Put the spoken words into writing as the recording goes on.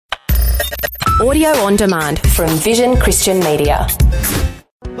Audio on demand from Vision Christian Media.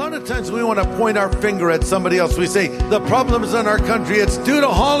 A lot of times we want to point our finger at somebody else. We say, the problems in our country, it's due to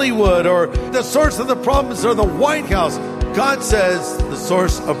Hollywood, or the source of the problems are the White House. God says the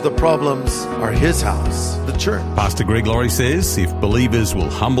source of the problems are His house, the church. Pastor Greg Laurie says if believers will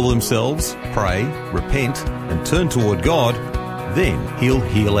humble themselves, pray, repent, and turn toward God, then He'll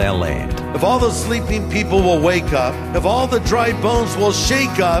heal our land. If all the sleeping people will wake up, if all the dry bones will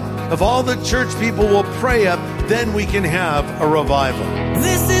shake up, if all the church people will pray up, then we can have a revival.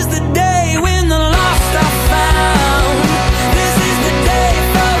 This is the day when the lost are found. This is the day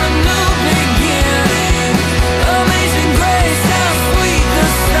for a new beginning. Amazing grace, how sweet the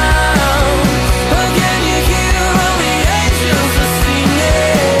sound. Again you hear all the angels are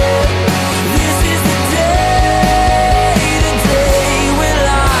singing. This is the day when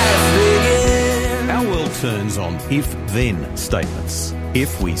life begins. Our world turns on if-then statements.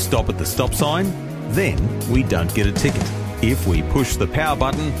 If we stop at the stop sign, then we don't get a ticket. If we push the power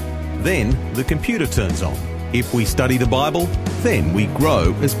button, then the computer turns on. If we study the Bible, then we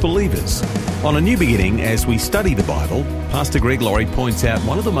grow as believers. On A New Beginning, as we study the Bible, Pastor Greg Laurie points out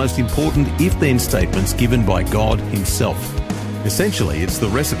one of the most important if-then statements given by God Himself. Essentially, it's the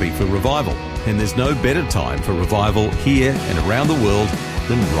recipe for revival, and there's no better time for revival here and around the world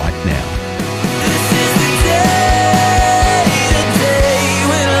than right now. This is the day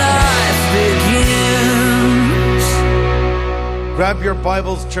when life begins. Grab your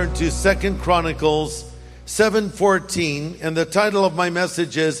Bibles, turn to 2 Chronicles 7:14, and the title of my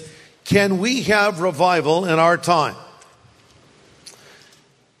message is, Can We Have Revival in Our Time?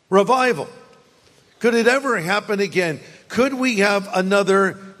 Revival. Could it ever happen again? Could we have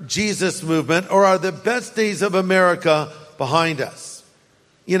another Jesus movement, or are the best days of America behind us?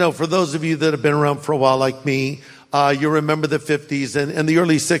 You know, for those of you that have been around for a while like me, you remember the 50s and the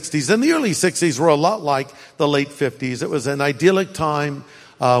early 60s. And the early 60s were a lot like the late 50s. It was an idyllic time.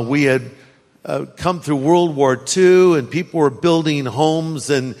 We had come through World War II, and people were building homes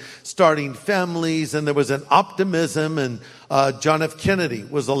and starting families, and there was an optimism, and John F. Kennedy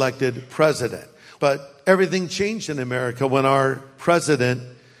was elected president. But everything changed in America when our president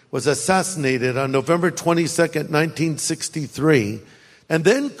was assassinated on November 22nd, 1963. And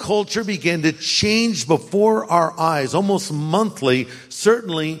then culture began to change before our eyes, almost monthly,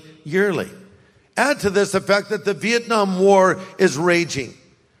 certainly yearly. Add to this the fact that the Vietnam War is raging.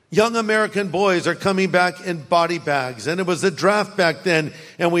 Young American boys are coming back in body bags, and it was a draft back then,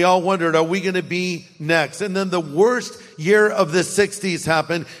 and we all wondered, are we going to be next? And then the worst year of the 60s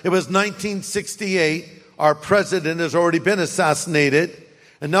happened. It was 1968. Our president has already been assassinated,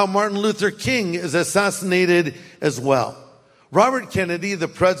 and now Martin Luther King is assassinated as well. Robert Kennedy, the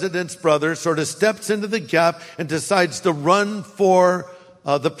president's brother, sort of steps into the gap and decides to run for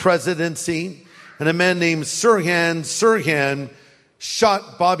the presidency. And a man named Sirhan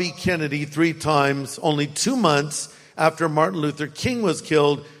shot Bobby Kennedy 3 times, only 2 months after Martin Luther King was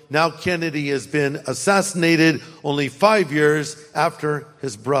killed. Now Kennedy has been assassinated only 5 years after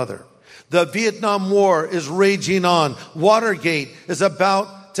his brother. The Vietnam War is raging on. Watergate is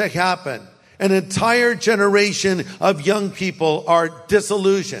about to happen. An entire generation of young people are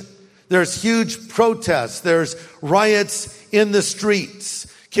disillusioned. There's huge protests. There's riots in the streets.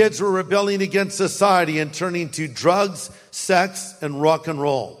 Kids were rebelling against society and turning to drugs, sex, and rock and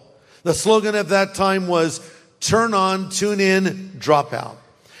roll. The slogan of that time was, turn on, tune in, drop out.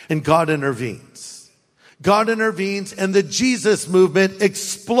 And God intervenes. God intervenes, and the Jesus movement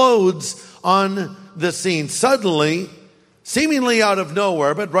explodes on the scene. Suddenly, seemingly out of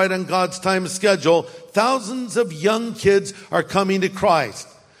nowhere, but right on God's time schedule, thousands of young kids are coming to Christ.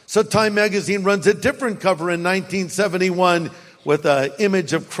 So Time magazine runs a different cover in 1971 with an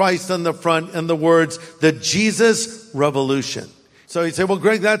image of Christ on the front and the words, the Jesus Revolution. So you say, well,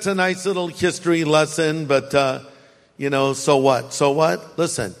 Greg, that's a nice little history lesson, but, so what? So what?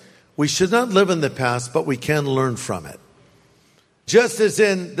 Listen, we should not live in the past, but we can learn from it. Just as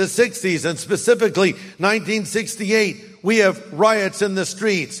in the 60s, and specifically 1968, we have riots in the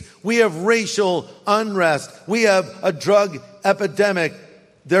streets. We have racial unrest. We have a drug epidemic.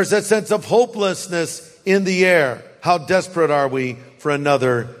 There's a sense of hopelessness in the air. How desperate are we for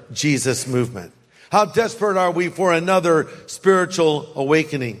another Jesus movement? How desperate are we for another spiritual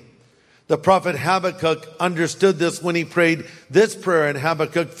awakening? The prophet Habakkuk understood this when he prayed this prayer in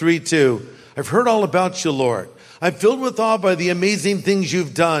Habakkuk 3:2. I've heard all about you, Lord. I'm filled with awe by the amazing things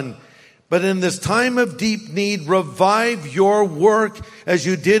you've done. But in this time of deep need, revive your work as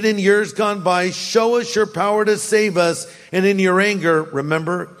you did in years gone by. Show us your power to save us. And in your anger,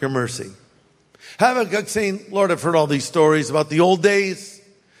 remember your mercy. Habakkuk saying, Lord, I've heard all these stories about the old days.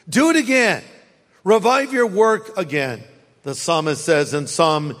 Do it again. Revive your work again. The psalmist says in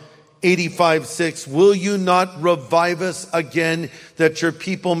Psalm 85:6, will you not revive us again that your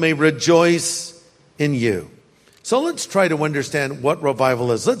people may rejoice in you? So let's try to understand what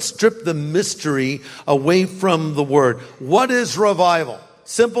revival is. Let's strip the mystery away from the word. What is revival?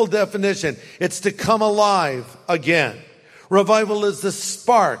 Simple definition. It's to come alive again. Revival is the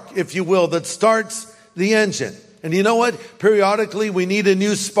spark, if you will, that starts the engine. And you know what? Periodically we need a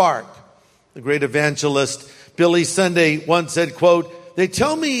new spark. The great evangelist Billy Sunday once said, quote, they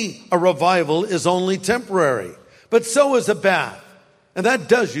tell me a revival is only temporary, but so is a bath. And that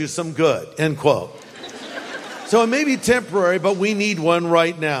does you some good, end quote. So it may be temporary, but we need one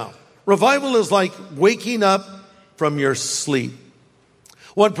right now. Revival is like waking up from your sleep.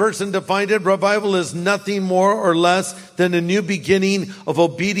 One person defined it, revival is nothing more or less than a new beginning of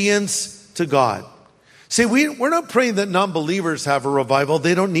obedience to God. See, we're not praying that non-believers have a revival.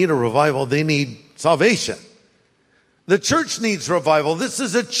 They don't need a revival. They need salvation. The church needs revival. This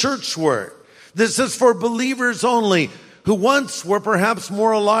is a church word. This is for believers only who once were perhaps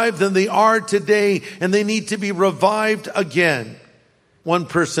more alive than they are today, and they need to be revived again. One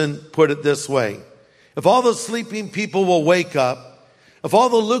person put it this way. If all the sleeping people will wake up, if all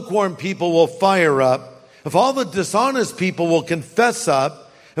the lukewarm people will fire up, if all the dishonest people will confess up,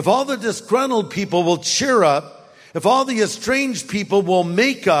 if all the disgruntled people will cheer up, if all the estranged people will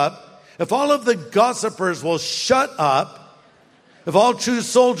make up, if all of the gossipers will shut up, if all true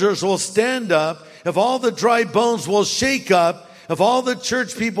soldiers will stand up, if all the dry bones will shake up, if all the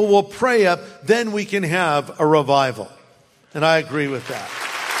church people will pray up, then we can have a revival. And I agree with that.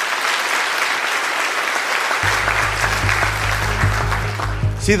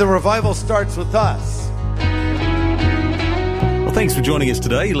 See, the revival starts with us. Well, thanks for joining us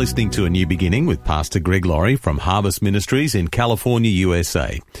today. You're listening to A New Beginning with Pastor Greg Laurie from Harvest Ministries in California,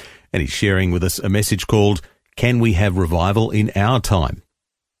 USA. And he's sharing with us a message called, Can We Have Revival in Our Time?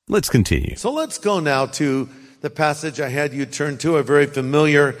 Let's continue. So let's go now to the passage I had you turn to, a very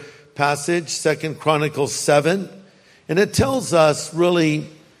familiar passage, 2 Chronicles 7. And it tells us really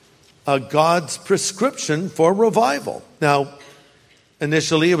God's prescription for revival. Now,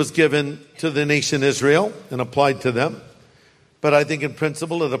 initially it was given to the nation Israel and applied to them. But I think in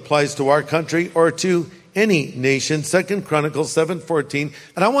principle it applies to our country or to any nation. 2 Chronicles 7:14.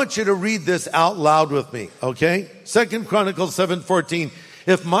 And I want you to read this out loud with me, okay? 2 Chronicles 7:14.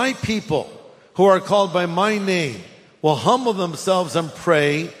 If my people who are called by my name will humble themselves and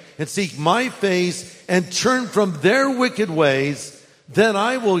pray and seek my face and turn from their wicked ways, then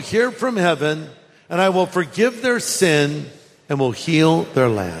I will hear from heaven and I will forgive their sin and will heal their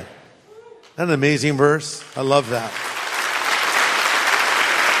land. Isn't that an amazing verse? I love that.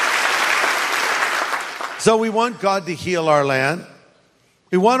 So we want God to heal our land.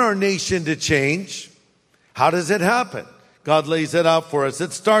 We want our nation to change. How does it happen? God lays it out for us.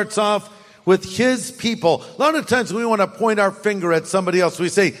 It starts off with His people. A lot of times we want to point our finger at somebody else. We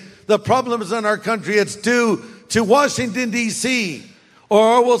say, the problem is in our country. It's due to Washington, D.C.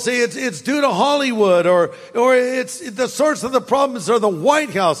 Or we'll say it's due to Hollywood. Or it's the source of the problems are the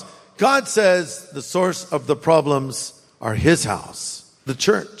White House. God says the source of the problems are His house, the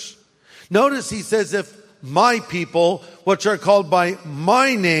church. Notice He says, if my people, which are called by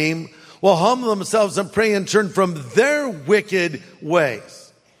my name, will humble themselves and pray and turn from their wicked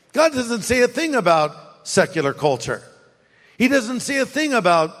ways. God doesn't say a thing about secular culture. He doesn't say a thing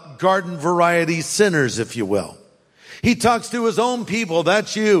about garden variety sinners, if you will. He talks to His own people.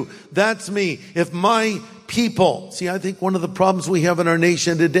 That's you. That's me. If my people. See, I think one of the problems we have in our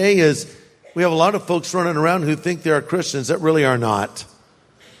nation today is we have a lot of folks running around who think they are Christians that really are not.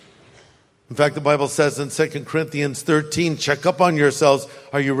 In fact, the Bible says in 2 Corinthians 13, check up on yourselves.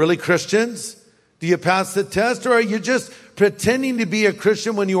 Are you really Christians? Do you pass the test, or are you just pretending to be a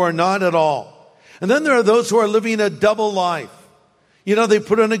Christian when you are not at all? And then there are those who are living a double life. You know, they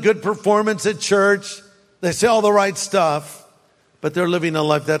put on a good performance at church. They say all the right stuff, but they're living a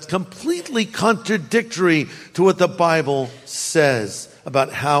life that's completely contradictory to what the Bible says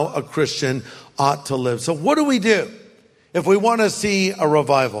about how a Christian ought to live. So what do we do if we want to see a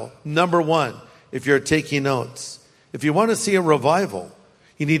revival? Number one, if you're taking notes, if you want to see a revival,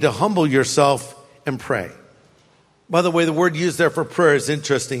 you need to humble yourself and pray. By the way, the word used there for prayer is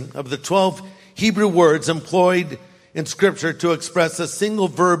interesting. Of the 12 Hebrew words employed in Scripture to express a single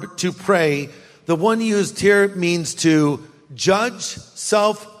verb to pray, the one used here means to judge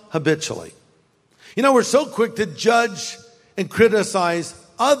self habitually. You know, we're so quick to judge and criticize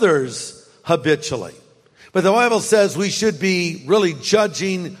others habitually. But the Bible says we should be really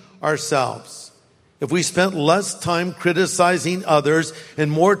judging ourselves. If we spent less time criticizing others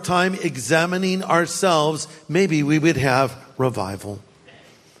and more time examining ourselves, maybe we would have revival.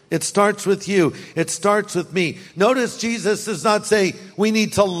 It starts with you. It starts with me. Notice Jesus does not say we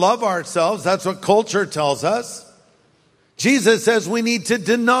need to love ourselves. That's what culture tells us. Jesus says we need to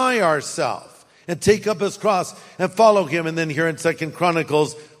deny ourselves and take up his cross and follow him. And then here in 2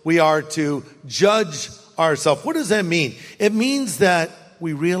 Chronicles, we are to judge ourselves. What does that mean? It means that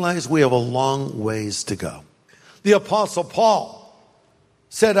we realize we have a long ways to go. The Apostle Paul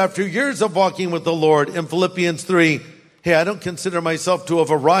said after years of walking with the Lord in Philippians 3, hey, I don't consider myself to have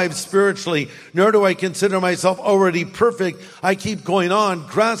arrived spiritually, nor do I consider myself already perfect. I keep going on,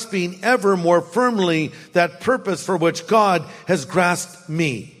 grasping ever more firmly that purpose for which God has grasped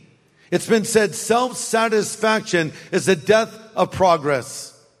me. It's been said self-satisfaction is the death of progress.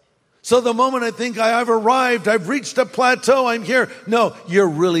 So the moment I think I've arrived, I've reached a plateau, I'm here. No, you're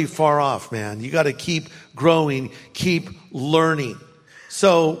really far off, man. You got to keep growing, keep learning.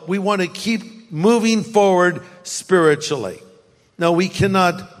 So we want to keep moving forward spiritually. Now, we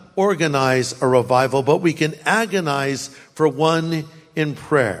cannot organize a revival, but we can agonize for one in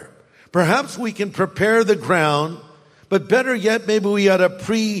prayer. Perhaps we can prepare the ground, but better yet, maybe we ought to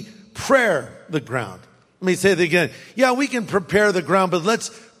pre-prayer the ground. Let me say that again. Yeah, we can prepare the ground, but let's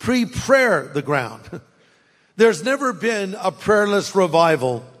pre-prayer the ground. There's never been a prayerless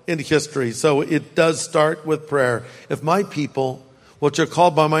revival in history, so it does start with prayer. If my people, which are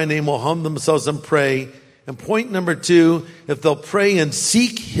called by my name, will humble themselves and pray. And point number 2, if they'll pray and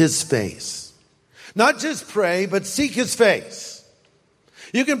seek his face. Not just pray, but seek his face.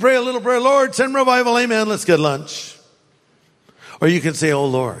 You can pray a little prayer, Lord, send revival, amen, let's get lunch. Or you can say, oh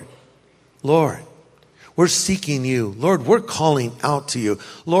Lord, we're seeking you. Lord, we're calling out to you.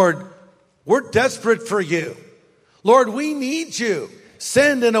 Lord, we're desperate for you. Lord, we need you.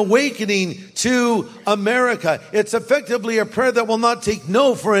 Send an awakening to America. It's effectively a prayer that will not take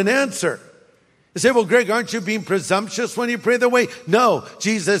no for an answer. You say, well, Greg, aren't you being presumptuous when you pray that way? No.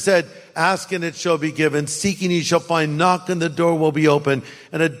 Jesus said, ask and it shall be given. Seek and you shall find. Knock and the door will be open.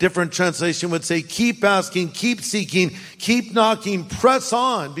 And a different translation would say, keep asking, keep seeking, keep knocking, press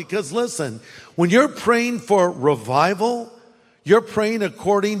on. Because listen, when you're praying for revival, you're praying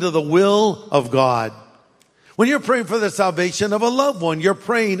according to the will of God. When you're praying for the salvation of a loved one, you're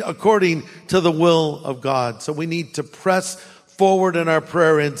praying according to the will of God. So we need to press forward in our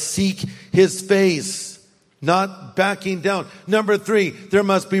prayer and seek his face, not backing down. Number 3, there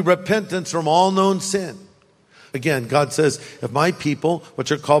must be repentance from all known sin. Again, God says, if my people,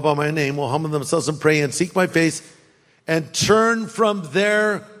 which are called by my name, will humble themselves and pray and seek my face and turn from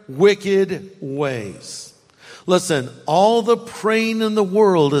their wicked ways. Listen, all the praying in the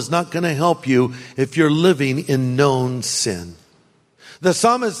world is not going to help you if you're living in known sin. The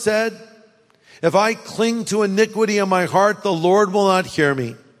psalmist said, if I cling to iniquity in my heart, the Lord will not hear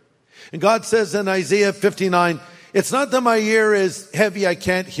me. And God says in Isaiah 59, it's not that my ear is heavy, I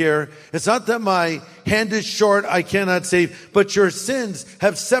can't hear. It's not that my hand is short, I cannot save. But your sins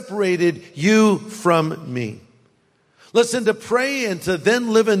have separated you from me. Listen, to pray and to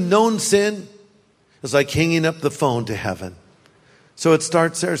then live in known sin is like hanging up the phone to heaven. So it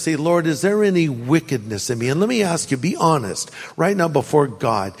starts there. Say, Lord, is there any wickedness in me? And let me ask you, be honest right now before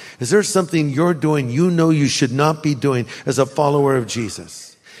God. Is there something you're doing you know you should not be doing as a follower of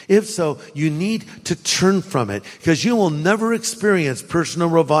Jesus? If so, you need to turn from it because you will never experience personal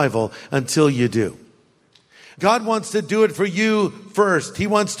revival until you do. God wants to do it for you first. He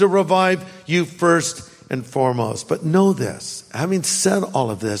wants to revive you first and foremost. But know this, having said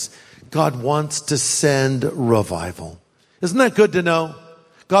all of this, God wants to send revival. Isn't that good to know?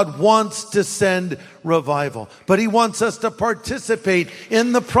 God wants to send revival, but he wants us to participate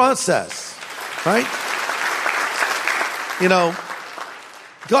in the process, right? You know,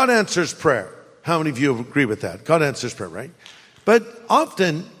 God answers prayer. How many of you agree with that? God answers prayer, right? But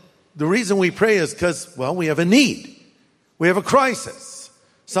often the reason we pray is because, well, we have a need. We have a crisis.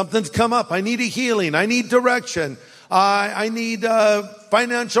 Something's come up. I need a healing. I need direction. I need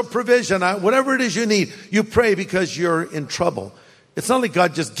financial provision. Whatever it is you need, you pray because you're in trouble. It's not like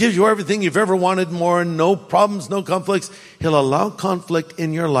God just gives you everything you've ever wanted more, no problems, no conflicts. He'll allow conflict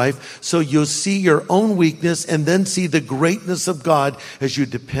in your life so you'll see your own weakness and then see the greatness of God as you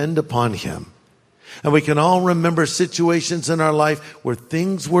depend upon him. And we can all remember situations in our life where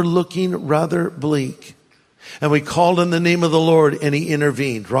things were looking rather bleak. And we called on the name of the Lord and he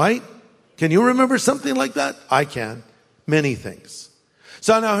intervened, right? Can you remember something like that? I can. Many things.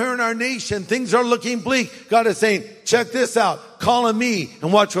 So now here in our nation, things are looking bleak. God is saying, check this out. Call on me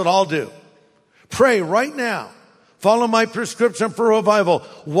and watch what I'll do. Pray right now Follow my prescription for revival.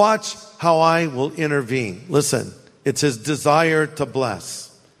 Watch how I will intervene. Listen, it's his desire to bless.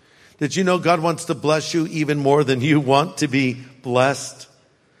 Did you know God wants to bless you even more than you want to be blessed?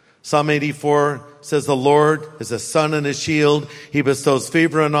 Psalm 84 says, the Lord is a sun and a shield. He bestows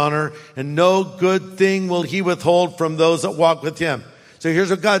favor and honor, and no good thing will he withhold from those that walk with him. So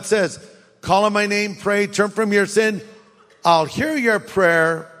here's what God says. Call on my name, pray, turn from your sin. I'll hear your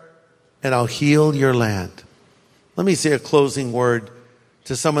prayer, and I'll heal your land. Let me say a closing word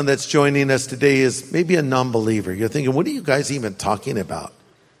to someone that's joining us today is maybe a non-believer. You're thinking, what are you guys even talking about?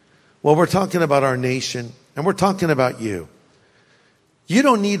 Well, we're talking about our nation, and we're talking about you. You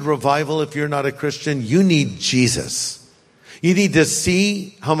don't need revival if you're not a Christian. You need Jesus. You need to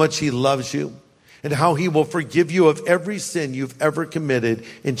see how much he loves you and how he will forgive you of every sin you've ever committed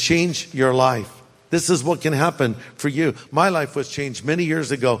and change your life. This is what can happen for you. My life was changed many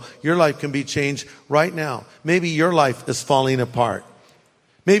years ago. Your life can be changed right now. Maybe your life is falling apart.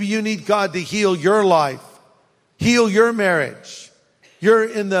 Maybe you need God to heal your life, heal your marriage. You're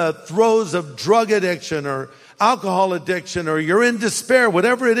in the throes of drug addiction or alcohol addiction, or you're in despair,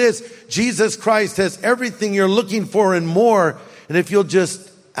 whatever it is. Jesus Christ has everything you're looking for and more. And if you'll just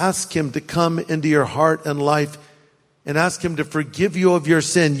ask him to come into your heart and life and ask him to forgive you of your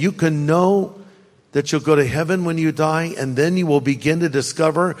sin, you can know that you'll go to heaven when you die, and then you will begin to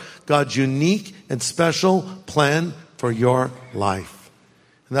discover God's unique and special plan for your life.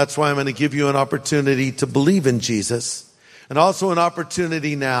 And that's why I'm going to give you an opportunity to believe in Jesus, and also an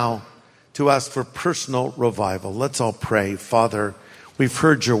opportunity now to ask for personal revival. Let's all pray. Father, we've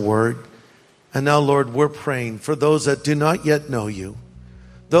heard your word, and now, Lord, we're praying for those that do not yet know you,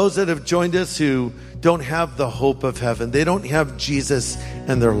 those that have joined us who don't have the hope of heaven. They don't have Jesus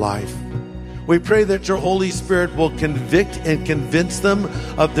in their life. We pray that your Holy Spirit will convict and convince them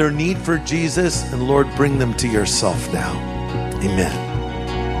of their need for Jesus. And Lord, bring them to yourself now. Amen.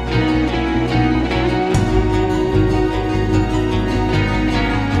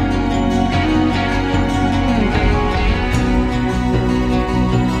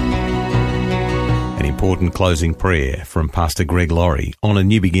 An important closing prayer from Pastor Greg Laurie on a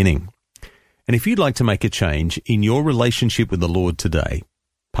new beginning. And if you'd like to make a change in your relationship with the Lord today,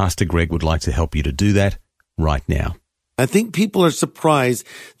 Pastor Greg would like to help you to do that right now. I think people are surprised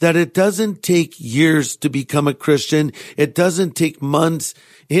that it doesn't take years to become a Christian. It doesn't take months.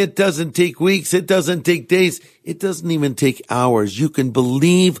 It doesn't take weeks. It doesn't take days. It doesn't even take hours. You can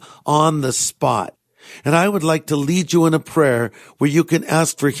believe on the spot. And I would like to lead you in a prayer where you can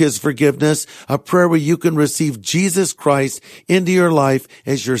ask for his forgiveness, a prayer where you can receive Jesus Christ into your life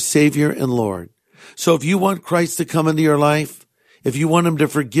as your Savior and Lord. So if you want Christ to come into your life, if you want him to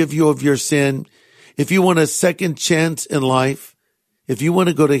forgive you of your sin, if you want a second chance in life, if you want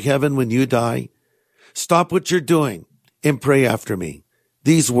to go to heaven when you die, stop what you're doing and pray after me.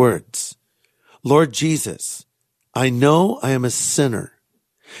 These words, Lord Jesus, I know I am a sinner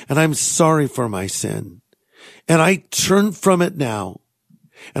and I'm sorry for my sin, and I turn from it now,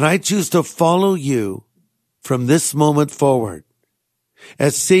 and I choose to follow you from this moment forward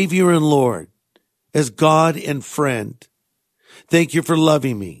as Savior and Lord, as God and friend. Thank you for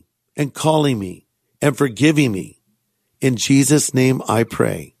loving me and calling me and forgiving me. In Jesus' name I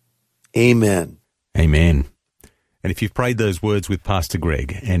pray. Amen. Amen. And if you've prayed those words with Pastor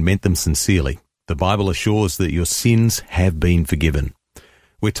Greg and meant them sincerely, the Bible assures that your sins have been forgiven.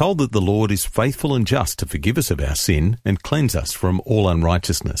 We're told that the Lord is faithful and just to forgive us of our sin and cleanse us from all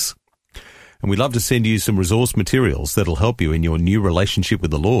unrighteousness. And we'd love to send you some resource materials that'll help you in your new relationship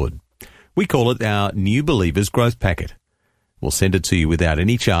with the Lord. We call it our New Believers Growth Packet. We'll send it to you without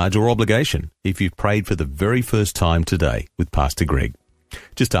any charge or obligation if you've prayed for the very first time today with Pastor Greg.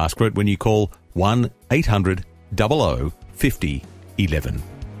 Just ask for it when you call 1-800-00-50-11.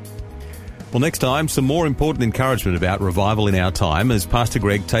 Well, next time, some more important encouragement about revival in our time as Pastor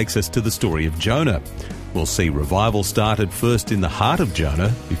Greg takes us to the story of Jonah. We'll see revival started first in the heart of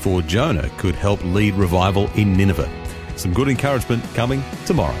Jonah before Jonah could help lead revival in Nineveh. Some good encouragement coming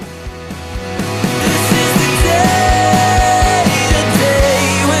tomorrow.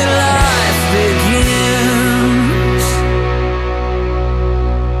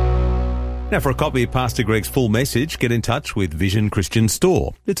 Now, for a copy of Pastor Greg's full message, get in touch with Vision Christian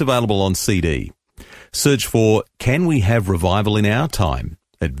Store. It's available on CD. Search for Can We Have Revival in Our Time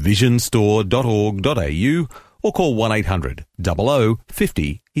at visionstore.org.au or call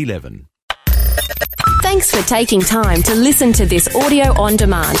 1-800-00-50-11. Thanks for taking time to listen to this audio on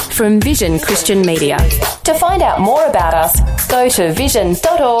demand from Vision Christian Media. To find out more about us, go to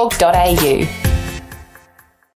vision.org.au.